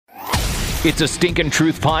It's a Stinkin'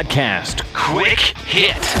 Truth podcast. Quick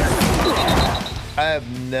hit. I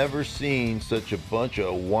have never seen such a bunch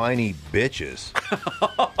of whiny bitches.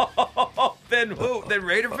 Then who? Then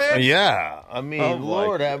Raider fans? Yeah. I mean,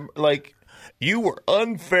 Lord, you were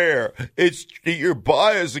unfair. You're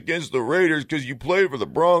biased against the Raiders because you play for the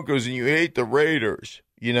Broncos and you hate the Raiders.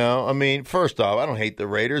 You know, I mean, first off, I don't hate the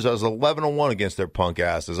Raiders. I was 11-1 against their punk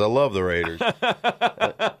asses. I love the Raiders.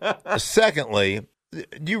 Secondly,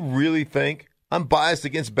 do you really think I'm biased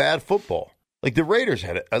against bad football? Like the Raiders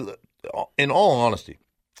had in all honesty,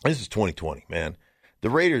 this is 2020, man. The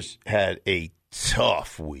Raiders had a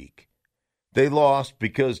tough week. They lost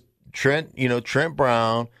because Trent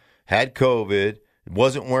Brown had COVID,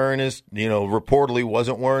 wasn't wearing his, reportedly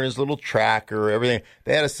wasn't wearing his little tracker, everything.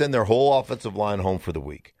 They had to send their whole offensive line home for the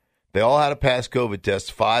week. They all had to pass COVID tests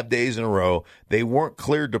 5 days in a row. They weren't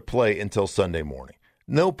cleared to play until Sunday morning.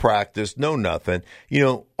 No practice, no nothing.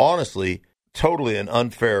 Honestly, totally an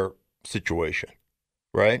unfair situation,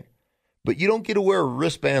 right? But you don't get to wear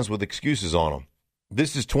wristbands with excuses on them.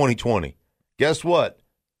 This is 2020. Guess what?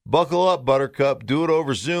 Buckle up, Buttercup. Do it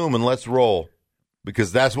over Zoom and let's roll,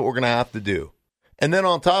 because that's what we're going to have to do. And then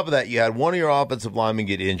on top of that, you had one of your offensive linemen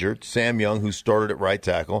get injured, Sam Young, who started at right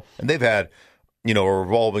tackle. And they've had, a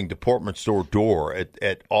revolving department store door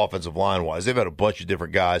at offensive line-wise. They've had a bunch of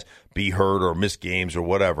different guys be hurt or miss games or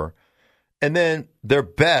whatever. And then their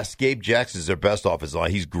best, Gabe Jackson's their best offensive line.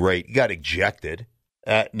 He's great. He got ejected.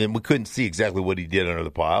 And then we couldn't see exactly what he did under the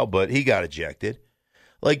pile, but he got ejected.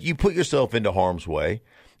 Like, you put yourself into harm's way.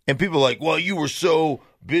 And people are like, well, you were so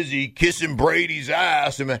busy kissing Brady's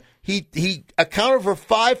ass. And he accounted for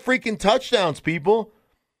 5 freaking touchdowns, people.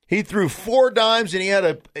 He threw 4 dimes, and he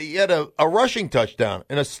had a rushing touchdown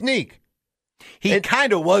and a sneak. He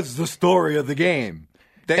kind of was the story of the game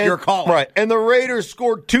that you're calling. Right. And the Raiders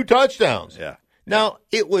scored 2 touchdowns. Yeah. Now,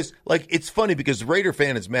 it was like, it's funny because the Raider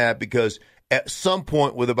fan is mad because at some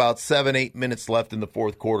point with about 7-8 minutes left in the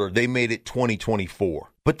fourth quarter, they made it 20-24.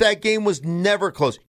 But that game was never close.